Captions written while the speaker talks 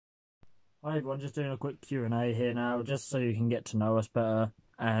Hi everyone, just doing a quick Q&A here now, just so you can get to know us better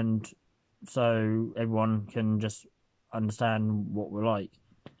and so everyone can just understand what we're like.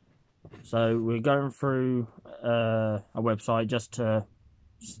 So we're going through a website just to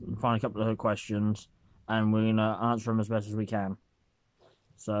find a couple of questions and we're going to answer them as best as we can.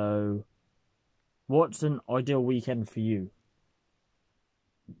 So, what's an ideal weekend for you?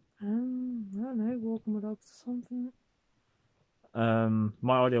 I don't know, walking my dogs or something.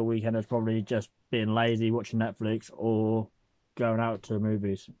 My ideal weekend is probably just being lazy, watching Netflix, or going out to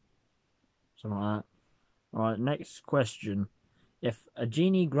movies, something like that. All right, next question. If a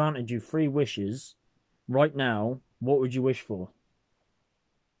genie granted you three wishes right now, what would you wish for?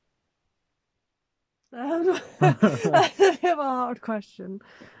 That's a bit of a hard question.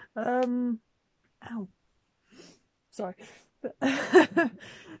 Um, Ow, sorry.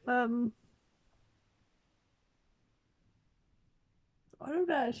 um, I don't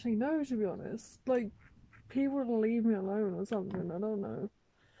actually know, to be honest. Like, people to leave me alone or something. I don't know.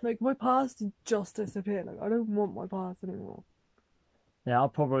 Like, my past just disappeared. Like, I don't want my past anymore. Yeah, I'll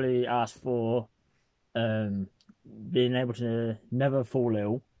probably ask for um being able to never fall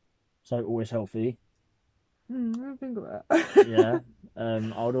ill, so always healthy. I don't think of Yeah.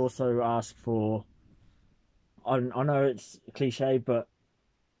 that. I would also ask for I know it's cliche, but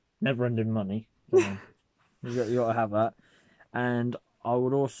never ending money. Come on. You got to have that. And I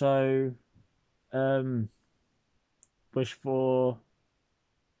would also um wish for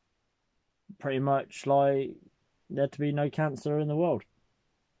pretty much like there to be no cancer in the world.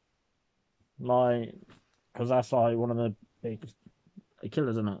 Like, because that's like one of the big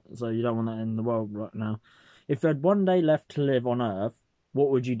killers, isn't it? So you don't want that in the world right now. If you had one day left to live on Earth, what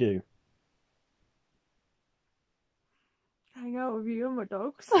would you do? Hang out with you and my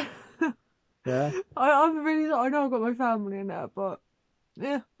dogs. Yeah, I'm really. I know I've got my family in there, but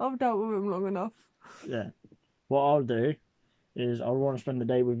yeah, I've dealt with them long enough. yeah. What I'll do is I want to spend the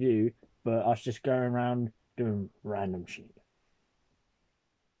day with you, but us just going around doing random shit,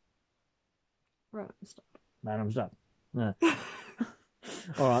 Right, stop. random stuff. Yeah.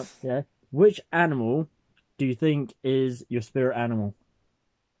 All right. Yeah. Which animal do you think is your spirit animal?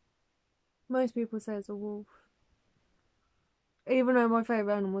 Most people say it's a wolf. Even though my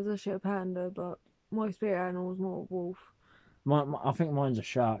favourite animal is a shit panda, but my spirit animal is more a wolf. I think mine's a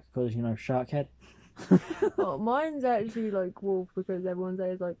shark because shark head. Well, mine's actually like wolf because everyone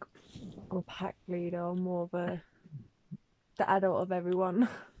says like I'm a pack leader. I'm more of the adult of everyone.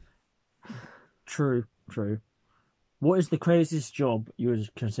 True, true. What is the craziest job you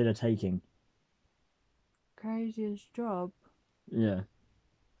would consider taking? Craziest job. Yeah.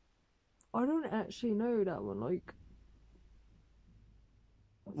 I don't actually know that one. Like,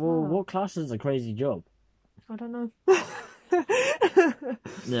 what's Well, that? what class is a crazy job? I don't know.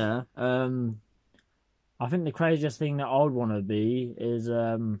 Yeah. I think the craziest thing that I would want to be is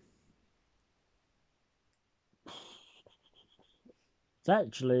it's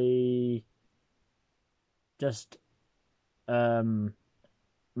actually just um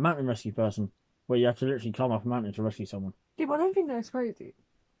mountain rescue person, where you have to literally climb up a mountain to rescue someone. Yeah, but I don't think that's crazy.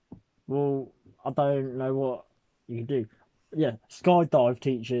 Well, I don't know what you can do. Yeah, skydive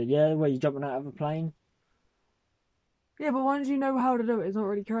teacher. Yeah, where you're jumping out of a plane. Yeah, but once you know how to do it, it's not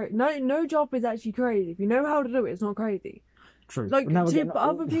really crazy. No job is actually crazy. If you know how to do it, it's not crazy. True. But now Like we're to getting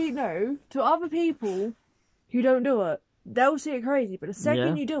other people, no, to other people who don't do it, they'll see it crazy. But the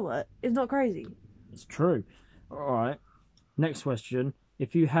second yeah, you do it, it's not crazy. it's true. All right. Next question.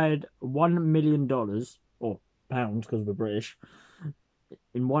 If you had $1 million or pounds, because we're British,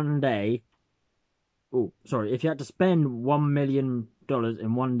 in one day, oh, sorry, if you had to spend $1 million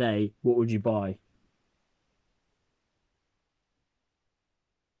in one day, what would you buy?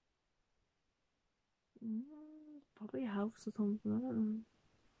 Probably a house or something. I don't know.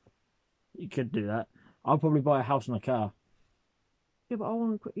 You could do that. I'll probably buy a house and a car. Yeah, but I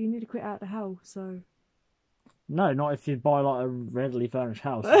want to quit. You need to quit out the house. So. No, not if you buy like a readily furnished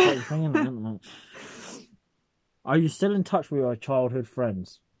house. It's like the thing, isn't it? Are you still in touch with your childhood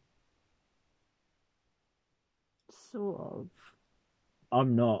friends? Sort of.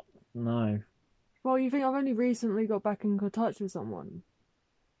 I'm not. No, Well, you think I've only recently got back in touch with someone?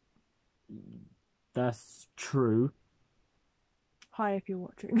 that's true. Hi, if you're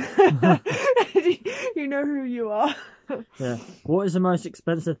watching. You know who you are. Yeah. What is the most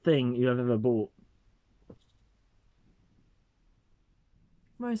expensive thing you have ever bought?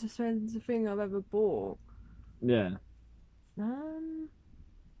 Most expensive thing I've ever bought. Yeah. Um,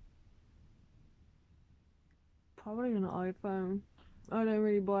 Probably an iPhone. I don't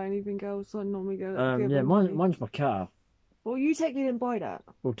really buy anything else. I normally go give Yeah. the money. Mine's my car. Well, you technically didn't buy that.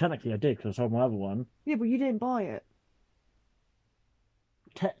 Well, technically I did because I sold my other one. Yeah, but you didn't buy it.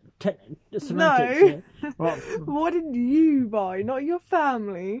 Semantics. No. Yeah. Well, What did you buy? Not your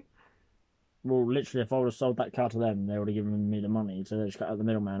family. well, literally, if I would have sold that car to them, they would have given me the money. So they just cut out the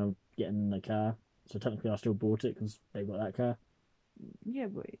middleman of getting the car. So technically, I still bought it because they got that car. Yeah,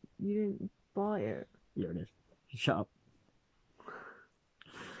 but you didn't buy it. Yeah, it is. Shut up.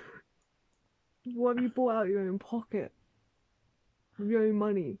 What have you bought out of your own pocket? With your own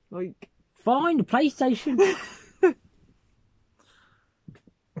money? Like, Fine, the PlayStation.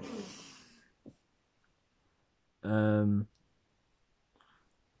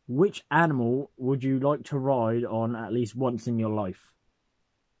 Which animal would you like to ride on at least once in your life?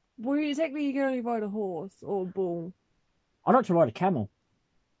 well, technically you can only ride a horse or a bull. I'd like to ride a camel.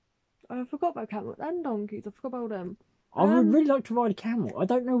 I forgot about camels and donkeys. I forgot about them. I would really like to ride a camel. I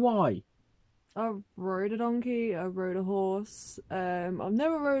don't know why. I rode a donkey. I rode a horse. I've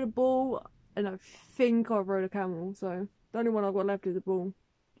never rode a bull, and I think I rode a camel. So the only one I've got left is a bull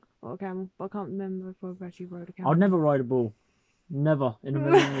or a camel. But I can't remember if I've actually rode a camel. I'd never ride a bull. Never in a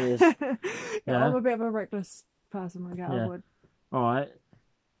million years. Yeah, I'm a bit of a reckless person like that. Yeah. I would. All right.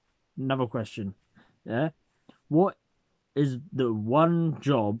 Another question. Yeah. What is the one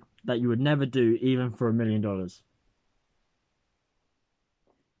job that you would never do even for $1 million? There's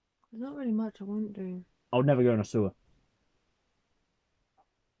not really much I won't do. I'll never go in a sewer.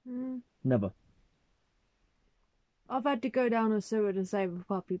 Never. I've had to go down a sewer to save a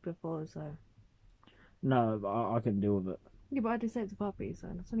puppy before, so. No, I couldn't deal with it. Yeah, but I had to save the puppy, so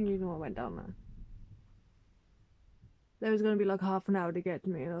that's the only reason why I went down there. There was going to be like half an hour to get to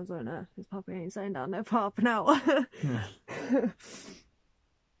me, and I was like, no, this puppy ain't staying down there for half an hour.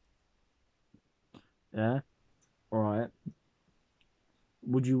 Yeah. All right.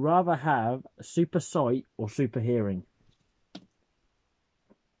 Would you rather have super sight or super hearing?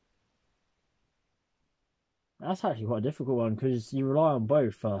 That's actually quite a difficult one because you rely on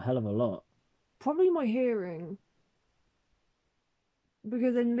both for a hell of a lot. Probably my hearing.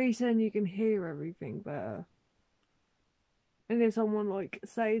 Because at least then you can hear everything better. And if someone like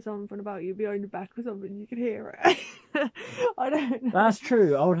say something about you behind your back or something, you can hear it. I don't know. That's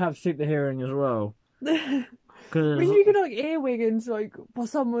true. I would have super hearing as well. Because you can like earwig into like what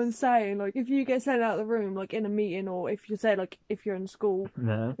someone's saying. Like if you get sent out of the room, like in a meeting, or if you say like if you're in school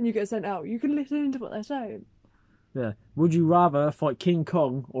Yeah. and you get sent out, you can listen into what they're saying. Yeah. Would you rather fight King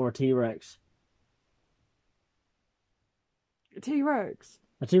Kong or a T-Rex? T-Rex.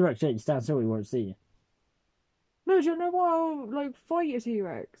 A T-Rex, yeah, you stand still, he won't see you. No, do you know why I'll like fight a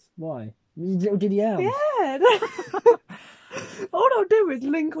T-Rex? Why? His little diddy arms. Yeah. All I'll do is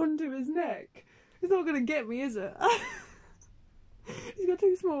link onto his neck. It's not gonna get me, is it? He's got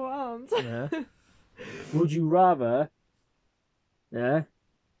two small arms. Yeah. Would you rather, yeah,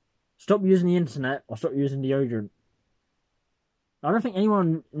 stop using the internet or stop using deodorant? I don't think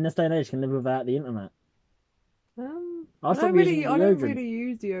anyone in this day and age can live without the internet. I stop don't using really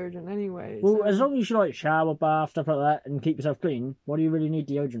use deodorant anyway. Well, so. as long as you like shower, bath, stuff like that, and keep yourself clean, why do you really need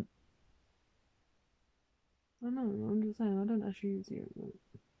deodorant? I know, I'm just saying, I don't actually use deodorant.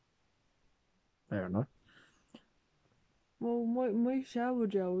 Fair enough. Well, my shower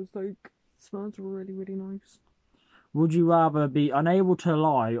gel is like, smells really, really nice. Would you rather be unable to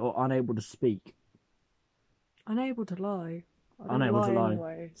lie or unable to speak? Unable to lie. I don't Unable to lie.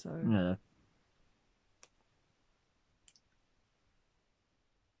 anyway, so. Yeah.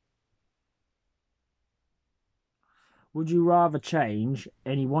 Would you rather change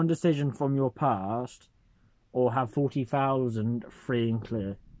any one decision from your past or have 40,000 free and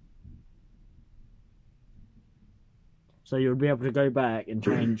clear? So you'll be able to go back and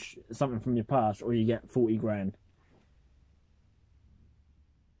change something from your past, or you get 40 grand.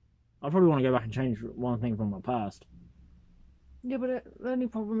 I'd probably want to go back and change one thing from my past. Yeah, but the only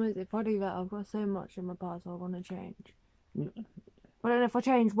problem is if I do that, I've got so much in my past I want to change. But then if I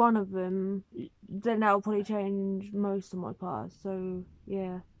change one of them, then that'll probably change most of my past. So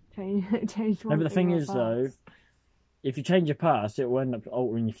yeah, change one. No, but the thing is though, if you change your past, it will end up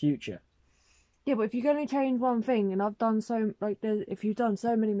altering your future. Yeah, but if you can only change one thing, and I've done so if you've done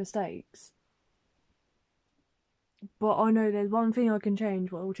so many mistakes, but I know there's one thing I can change,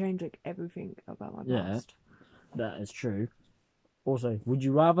 but it will change like everything about my past. That is true. Also, would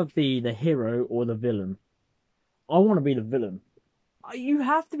you rather be the hero or the villain? I want to be the villain. You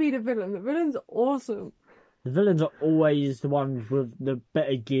have to be the villain. The villain's awesome. The villains are always the ones with the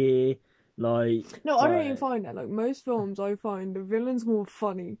better gear, like... No, I don't even find that. Like, most films, I find the villain's more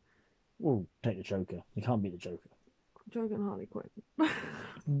funny. Well, take the Joker. You can't beat the Joker. Joker and Harley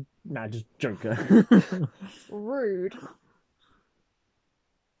Quinn. Nah, just Joker. Rude.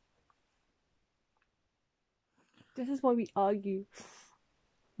 This is why we argue.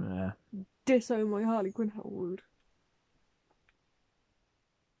 Yeah. Disown my Harley Quinn Howard.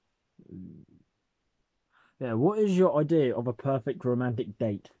 Yeah, what is your idea of a perfect romantic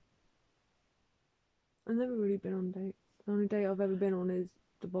date? I've never really been on a date. The only date I've ever been on is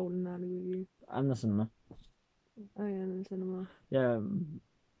the bowling alley with you. And the cinema. Oh yeah, in the cinema. Yeah,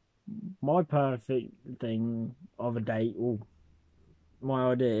 my perfect thing of a date, or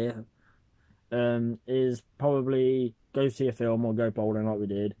my idea, is probably go see a film or go bowling like we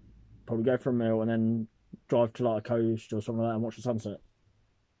did. Probably go for a meal and then drive to like a coast or something like that and watch the sunset.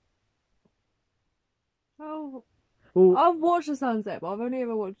 Oh, Well, I've watched the sunset, but I've only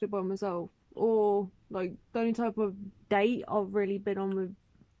ever watched it by myself. Or like the only type of date I've really been on with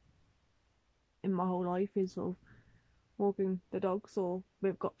in my whole life is sort of walking the dogs, or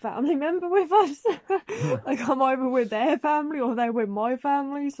we've got family member with us. Like I'm either with their family or they're with my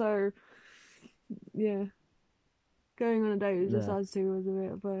family. So yeah, going on a date just Yeah. adds to as a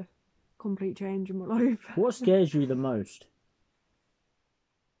bit of a complete change in my life. What scares you the most?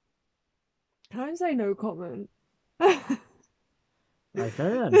 Can I say no comment? Okay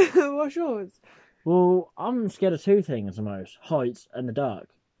then. What's yours? Well, I'm scared of two things the most: heights and the dark.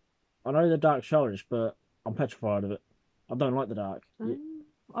 I know the dark's childish, but I'm petrified of it. I don't like the dark.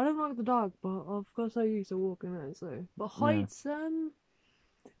 I don't like the dark, but I've got so used to walking out. So, but heights,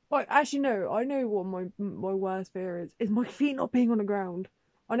 Well, actually, no. I know what my worst fear is my feet not being on the ground.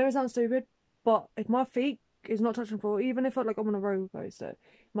 I know it sounds stupid, but if my feet is not touching the floor, even if I'm on a roller coaster,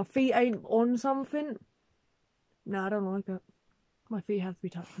 my feet ain't on something. No, I don't like it. My feet have to be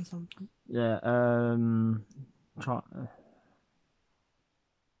touching something. Yeah. Try.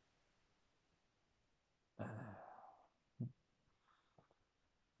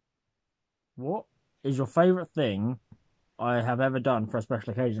 What is your favourite thing I have ever done for a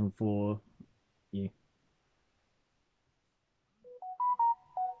special occasion for you?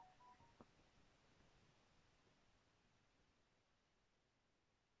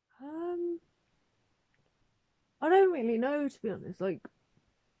 I don't really know, to be honest. Like,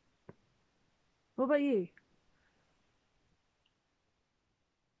 what about you?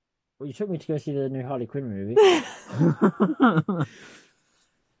 Well, you took me to go see the new Harley Quinn movie.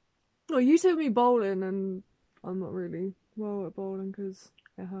 Well, you took me bowling, and I'm not really well at bowling because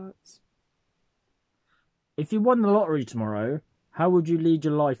it hurts. If you won the lottery tomorrow, how would you lead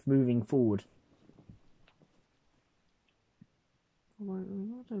your life moving forward? I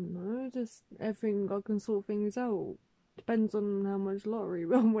don't know. Just everything I can sort things out. Depends on how much lottery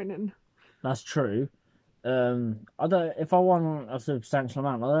I'm winning. That's true. I don't. If I won a substantial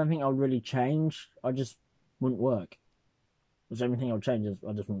amount, I don't think I'd really change. I just wouldn't work. The only thing I'd change is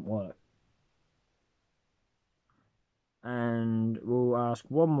I just wouldn't work. And we'll ask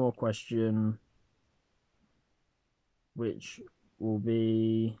one more question, which will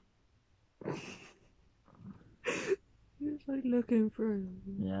be It's like looking through.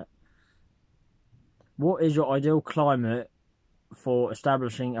 yeah. What is your ideal climate for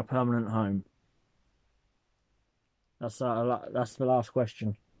establishing a permanent home? That's the last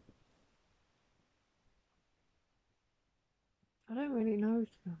question. I don't really know,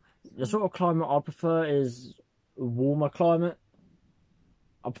 to be honest. The sort of climate I prefer is a warmer climate.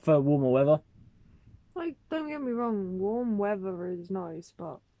 I prefer warmer weather. Like, don't get me wrong, warm weather is nice,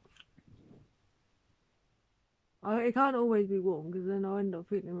 but it can't always be warm because then I end up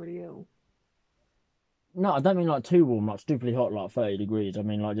feeling really ill. No, I don't mean like too warm, like stupidly hot, like 30 degrees. I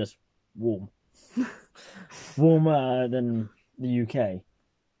mean like just warm. Warmer than the UK.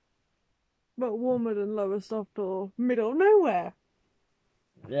 But warmer than Lowestoft or middle of nowhere.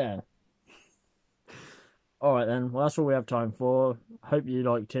 Yeah. Alright then, well that's all we have time for. Hope you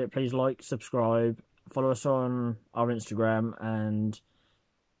liked it. Please like, subscribe, follow us on our Instagram, and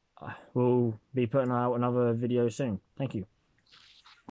we'll be putting out another video soon. Thank you.